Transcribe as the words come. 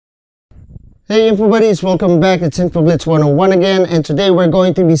Hey info buddies, welcome back. It's InfoBlitz 101 again, and today we're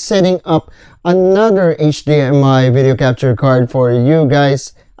going to be setting up another HDMI video capture card for you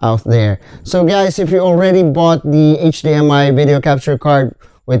guys out there. So guys, if you already bought the HDMI video capture card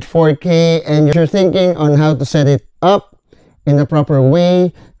with 4K and you're thinking on how to set it up in the proper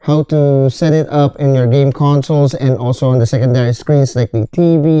way, how to set it up in your game consoles and also on the secondary screens like the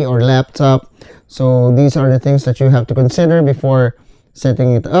TV or laptop. So these are the things that you have to consider before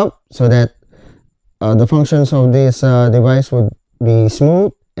setting it up so that the functions of this device would be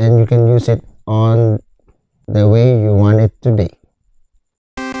smooth and you can use it on the way you want it to be.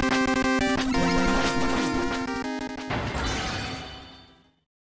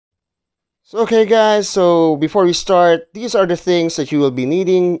 So okay guys, so before we start, these are the things that you will be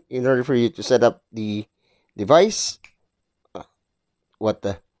needing in order for you to set up the device. What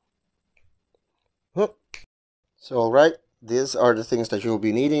the? Huh. So alright, these are the things that you'll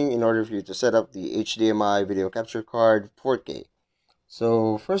be needing in order for you to set up the HDMI video capture card 4K.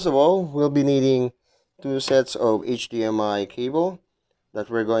 So first of all, we'll be needing two sets of HDMI cable that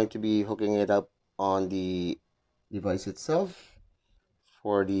we're going to be hooking it up on the device itself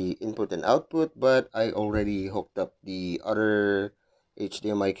for the input and output, but I already hooked up the other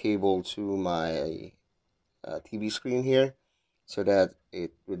HDMI cable to my TV screen here so that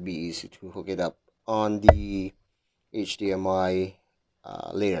it would be easy to hook it up on the HDMI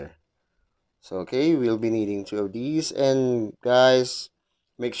layer. So okay, we'll be needing two of these, and guys,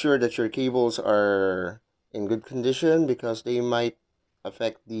 make sure that your cables are in good condition because they might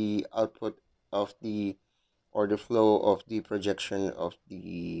affect the output of the or the flow of the projection of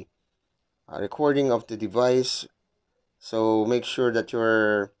the recording of the device. So make sure that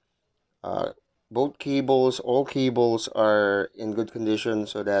your both cables, all cables are in good condition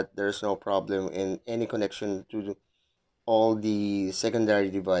so that there's no problem in any connection to all the secondary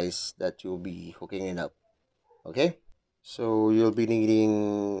device that you'll be hooking it up. Okay, so you'll be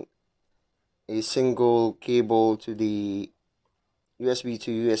needing a single cable to the USB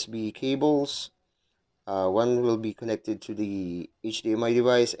to USB cables. One will be connected to the HDMI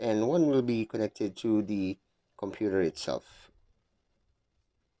device and one will be connected to the computer itself.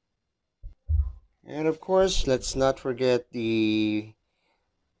 And of course, let's not forget this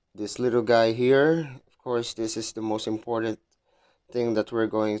little guy here. Of course, this is the most important thing that we're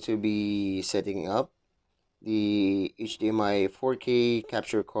going to be setting up, the HDMI 4K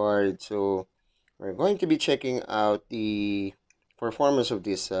capture card. So we're going to be checking out the performance of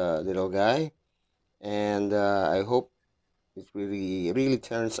this little guy, and I hope it really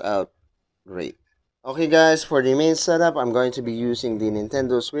turns out great. Okay guys, for the main setup, I'm going to be using the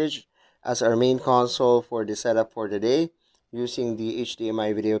Nintendo Switch as our main console for the setup for today, using the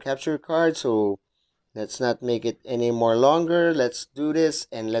HDMI video capture card. So let's not make it any more longer. Let's do this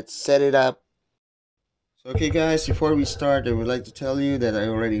and let's set it up. So okay guys, before we start, I would like to tell you that I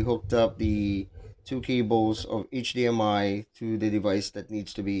already hooked up the two cables of HDMI to the device that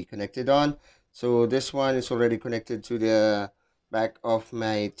needs to be connected on. So this one is already connected to the back of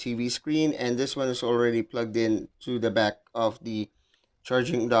my TV screen, and this one is already plugged in to the back of the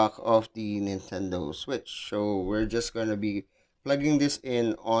charging dock of the Nintendo Switch. So we're just going to be plugging this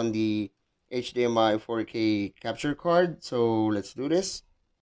in on the HDMI 4K capture card. So let's do this.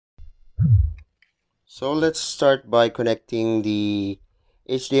 So let's start by connecting the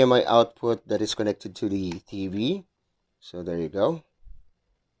HDMI output that is connected to the TV. So there you go.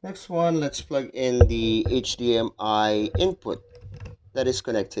 Next one, let's plug in the HDMI input that is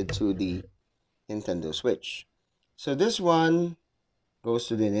connected to the Nintendo Switch. So this one goes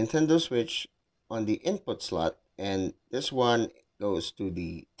to the Nintendo Switch on the input slot, and this one goes to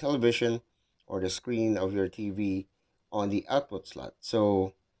the television or the screen of your TV on the output slot.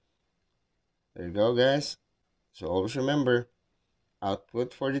 So there you go guys. So always remember,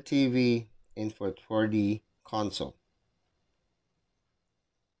 output for the TV, input for the console.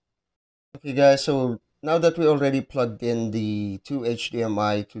 Okay guys, so now that we already plugged in the two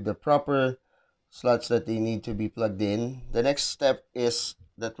HDMI to the proper slots that they need to be plugged in, the next step is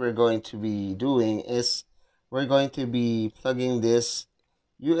that we're going to be doing is we're going to be plugging this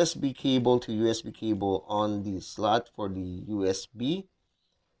USB cable to USB cable on the slot for the USB.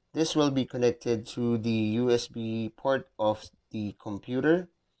 This will be connected to the USB port of the computer,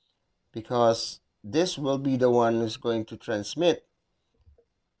 because this will be the one who's going to transmit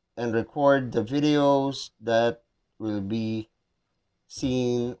and record the videos that will be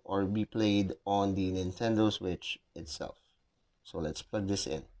seen or be played on the Nintendo Switch itself. So let's plug this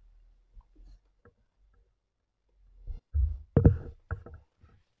in.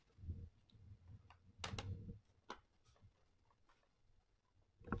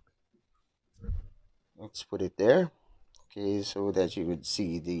 Let's put it there. Okay, so that you would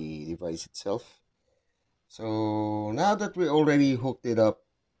see the device itself. So now that we already hooked it up,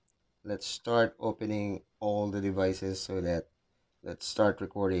 let's start opening all the devices so that let's start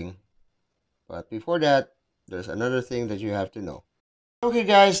recording. But before that, there's another thing that you have to know. Okay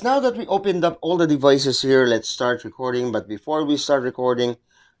guys, now that we opened up all the devices here, let's start recording. But before we start recording,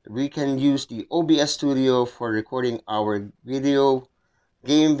 we can use the OBS Studio for recording our video,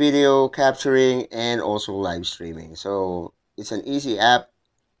 game video capturing, and also live streaming. So it's an easy app.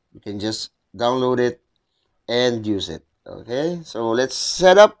 You can just download it and use it. Okay, so let's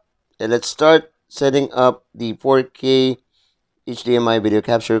set up and let's start setting up the 4K HDMI video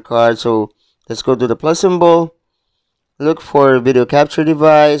capture card. So let's go to the plus symbol, look for video capture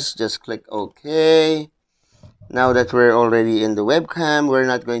device, just click OK. Now that we're already in the webcam, we're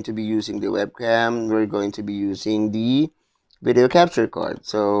not going to be using the webcam, we're going to be using the video capture card.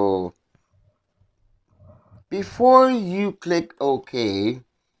 So before you click OK,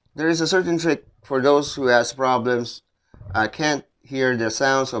 there is a certain trick for those who has problems, can't hear the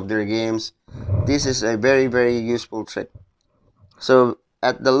sounds of their games. This is a very useful trick. So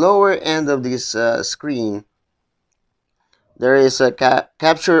at the lower end of this screen, there is a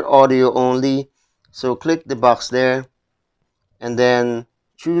capture audio only. So click the box there and then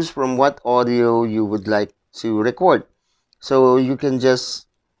choose from what audio you would like to record. So you can just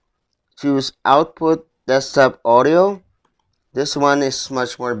choose output desktop audio. This one is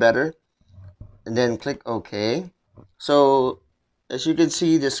much more better. And then click OK. So as you can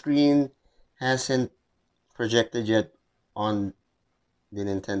see, the screen hasn't projected yet on the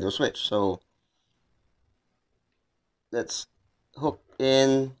Nintendo Switch. So let's hook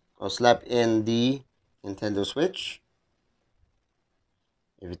in or slap in the Nintendo Switch.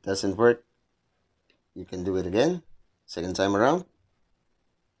 If it doesn't work, you can do it again, second time around.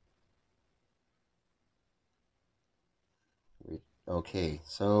 Okay,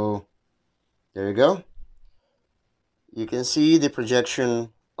 so there you go. You can see the projection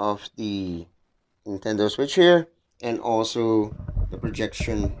of the Nintendo Switch here and also the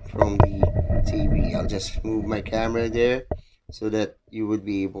projection from the TV. I'll just move my camera there so that you would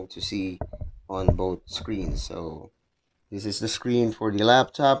be able to see on both screens. So this is the screen for the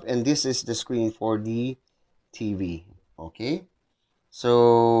laptop and this is the screen for the TV. Okay,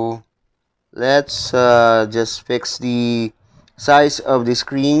 so let's just fix the size of the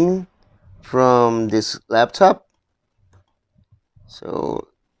screen from this laptop. So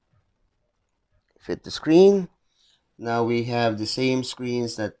fit the screen. Now we have the same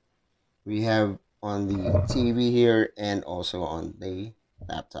screens that we have on the TV here and also on the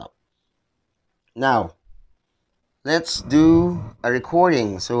laptop. Now let's do a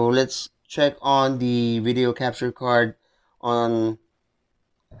recording. So let's check on the video capture card on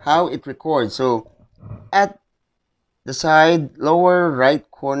how it records. So at the side lower right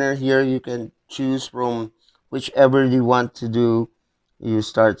corner here, you can choose from whichever you want to do. You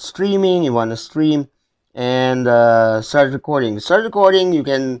start streaming, you want to stream, and start recording. Start recording, you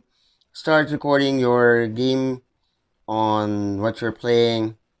can start recording your game on what you're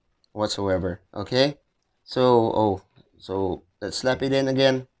playing whatsoever. Okay, so let's slap it in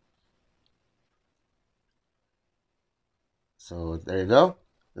again. So there you go.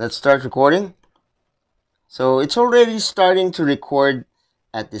 Let's start recording. So it's already starting to record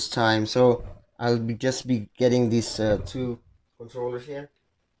at this time. So I'll just be getting these two controllers here.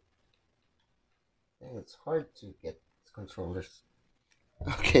 Dang, it's hard to get controllers.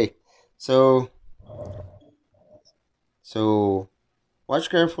 Okay, so watch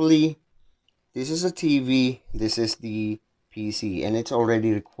carefully. This is a TV. This is the PC, and it's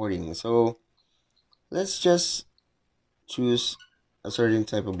already recording. So let's just choose a certain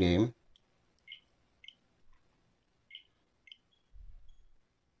type of game.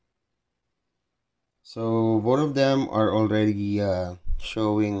 So both of them are already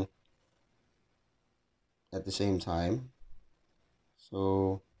showing at the same time.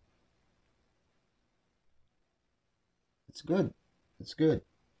 So it's good. It's good.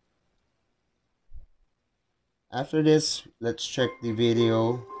 After this, let's check the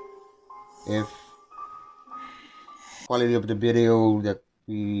video if quality of the video that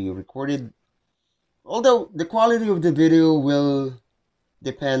we recorded. Although the quality of the video will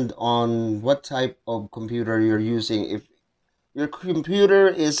depend on what type of computer you're using. If your computer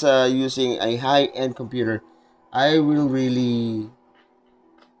is using a high-end computer, I will really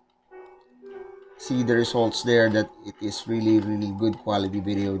see the results there that it is really good quality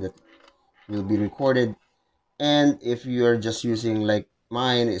video that will be recorded. And if you're just using like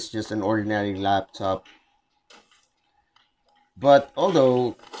mine, it's just an ordinary laptop, but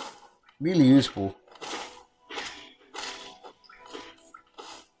although really useful,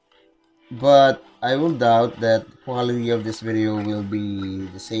 but I will doubt that the quality of this video will be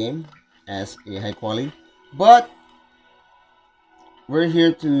the same as a high quality. But we're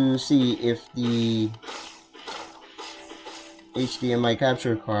here to see if the HDMI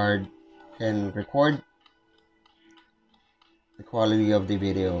capture card can record the quality of the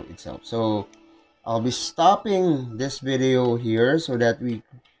video itself. So I'll be stopping this video here so that we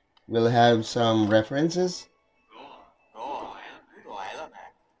will have some references.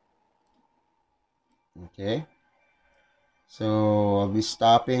 Okay, so I'll be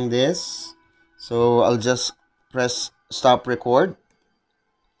stopping this. So I'll just press stop record.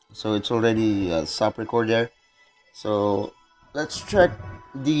 So it's already stop record there. So let's check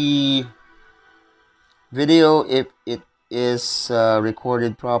the video if it is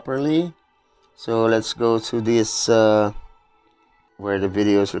recorded properly. So let's go to this where the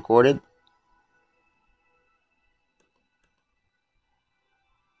video is recorded.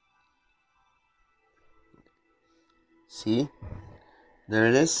 See, there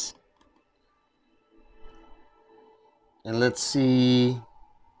it is. And let's see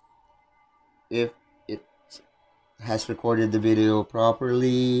if it has recorded the video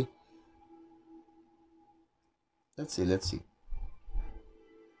properly. Let's see.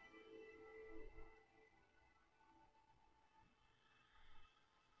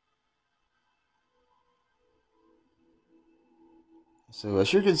 So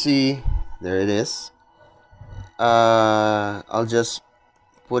as you can see, there it is. I'll just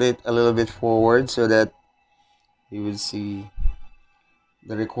put it a little bit forward so that you will see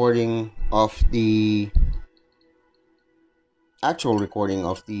the recording of the actual recording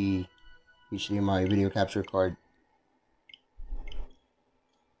of the HDMI video capture card.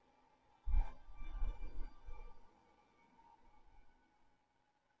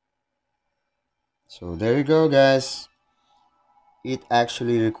 So there you go, guys. It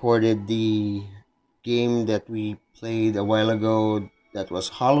actually recorded the game that we played a while ago, that was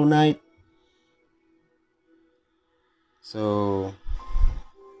Hollow Knight. So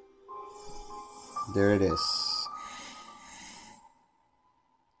there it is.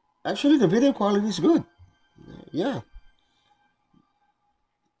 Actually, the video quality is good. Yeah,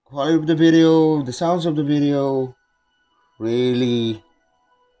 quality of the video, the sounds of the video, really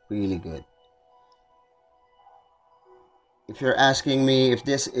good. If you're asking me if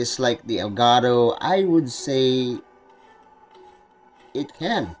this is like the Elgato, I would say it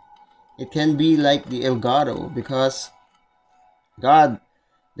can be like the Elgato, because God,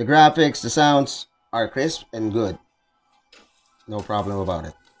 the graphics, the sounds are crisp and good. No problem about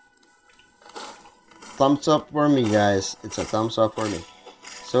it. Thumbs up for me, guys. It's a thumbs up for me.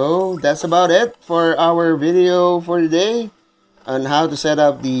 So that's about it for our video for today on how to set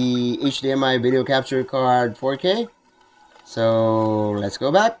up the HDMI video capture card 4K. So let's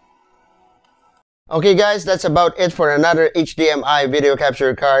go back. Okay guys, that's about it for another HDMI video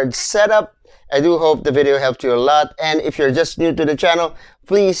capture card setup. I do hope the video helped you a lot, and if you're just new to the channel,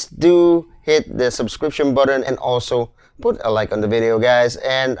 please do hit the subscription button and also put a like on the video, guys.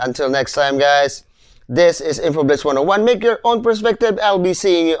 And until next time, guys, this is InfoBlitz 101. Make your own perspective. I'll be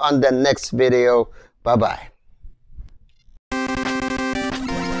seeing you on the next video. Bye-bye.